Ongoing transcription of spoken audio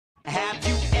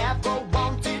never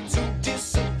wanted to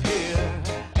disappear.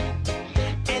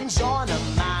 And join a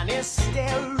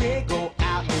monastery, go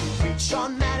out and preach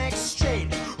on manic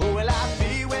straight. Who will I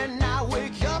be when I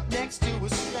wake up next to a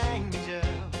stranger?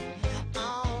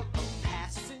 On a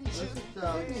passenger.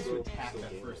 You need to attack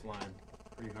that first line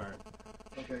pretty hard.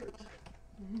 Okay.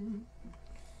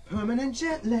 Permanent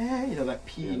jet lag. You know that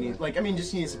P needs, like, I mean,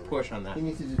 just needs to push on that. He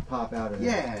needs to just pop out of it.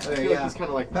 Yeah. I Okay, feel like he's kind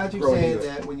of like Patrick's growing saying into it.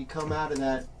 that when you come out of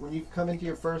that, when you come into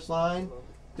your first line,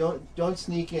 don't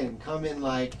sneak in. Come in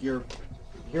like you're,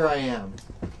 here I am.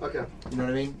 Okay. You know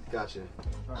what I mean? Gotcha.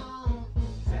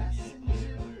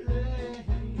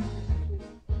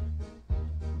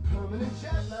 Permanent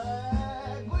jet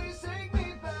lag, please take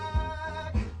me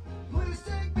back. Please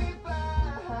take me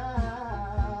back.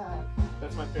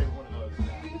 That's my favorite one of those.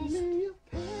 The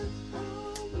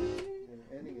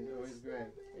ending is always great. I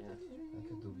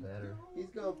could do better. He's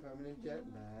going permanent jet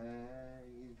lag.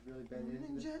 He's really bending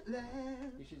into the Jet lag,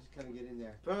 You should just kind of get in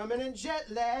there. Permanent jet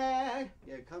lag.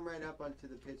 Yeah, come right up onto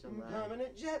the pitch on lag.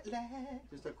 Permanent jet lag.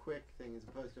 Just a quick thing as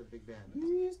opposed to a big band.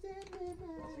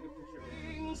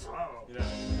 Oh. Yeah.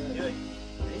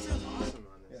 He sounds awesome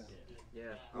on this.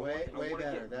 Yeah. Way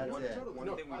better. That's it.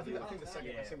 No, I think the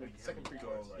second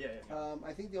pre-chorus. Yeah.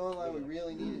 I think the only line we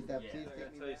really need is that please I take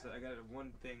gotta me tell you back. something. I got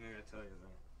one thing I gotta tell you though.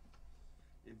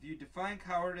 If you define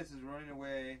cowardice as running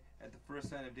away at the first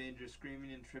sign of danger,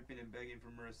 screaming and tripping and begging for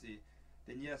mercy,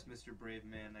 then yes, Mr. Brave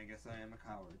Man, I guess I am a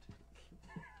coward.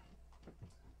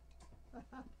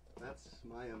 That's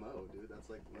my MO, dude. That's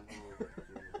like my whole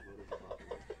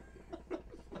motive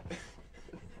of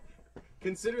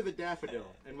Consider the daffodil,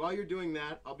 and while you're doing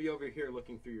that, I'll be over here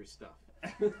looking through your stuff.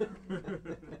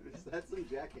 Is that some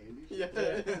Jack Handy shit?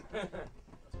 Yeah.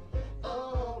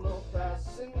 oh no,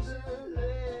 passenger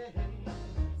lane.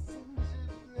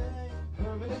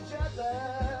 Permanent jet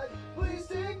lag, please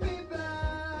take me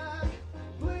back.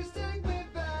 Please take me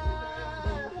back.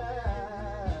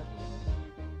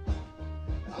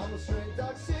 I'm a straight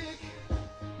dog sick,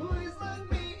 please let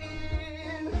me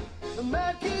in. The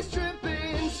mad keys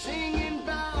tripping, singing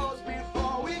vows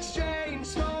before we exchange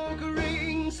smoke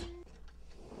rings.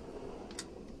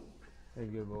 Let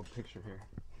me get a little picture here.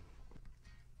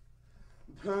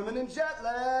 Permanent jet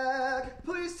lag,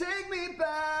 please take me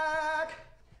back.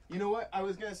 You know what? I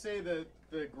was gonna say the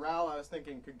growl I was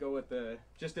thinking could go with the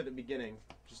just at the beginning,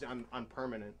 just on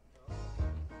permanent.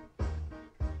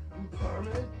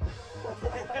 Permanent.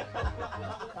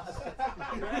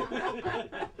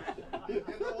 You did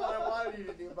the one I wanted you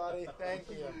to do, buddy. Thank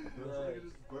you.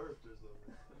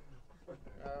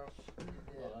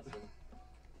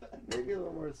 Maybe a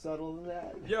little more subtle than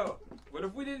that. Yo, what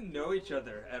if we didn't know each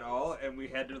other at all and we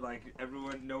had to like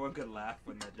no one could laugh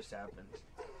when that just happened?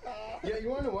 Yeah, you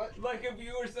wanna know what? Like if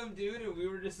you were some dude and we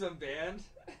were just some band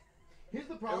Here's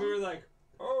the and problem. we were like,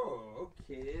 oh,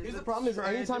 okay. Here's the problem is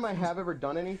anytime I have ever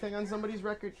done anything on somebody's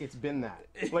record, it's been that.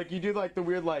 Like you do like the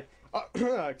weird like,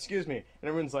 excuse me, and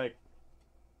everyone's like,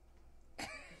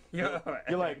 you're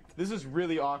like, this is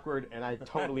really awkward and I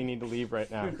totally need to leave right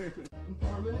now.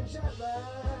 Permanent jet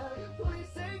lag, please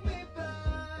take me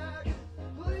back.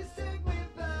 Please take me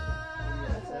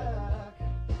back.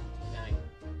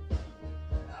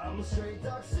 I'm a straight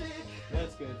dog sick.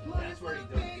 That's good. That's where he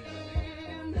does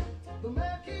good. The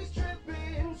Mackey's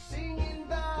tripping, singing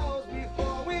vows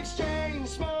before we exchange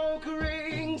smoke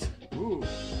rings. Ooh,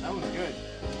 that was good.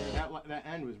 That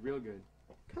end was real good.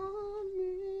 Call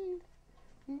me,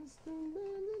 Mr.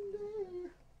 Brendon.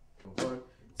 1,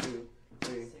 2,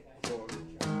 3, 4.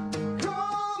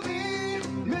 Call me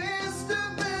Mr.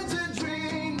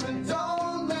 Benzedrine, but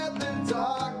don't let the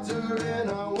doctor in.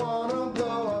 I wanna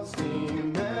blow off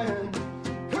steam. And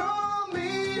call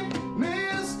me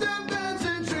Mr.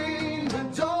 Benzedrine, but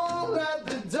don't let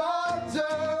the doctor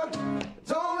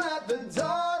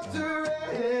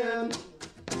in.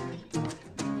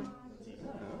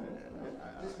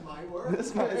 This might work.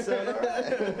 This might sound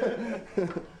alright.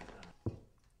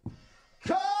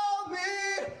 Call me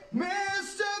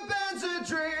Mr.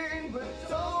 Benzedrine, but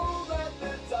don't let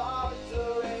the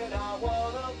doctor in. I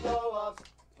wanna blow off.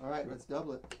 Alright, let's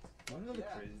double it. Wanna know the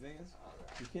crazy thing is?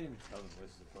 You can't even tell the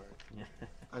voices apart.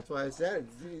 That's why I said it.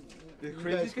 The You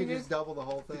crazy guys thing could just is, double the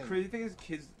whole the thing. crazy thing is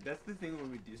kids, that's the thing when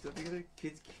we do stuff together,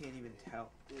 kids can't even tell.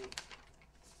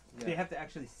 They have to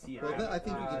actually see it. Well, I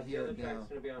think you can hear it now.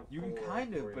 You can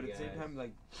kind of, but at the same time,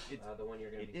 like, the one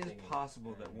you're gonna it be is singing,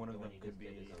 possible that and one of the them you could just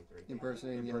did be is on 3.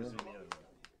 Impersonating the other. impersonating the other.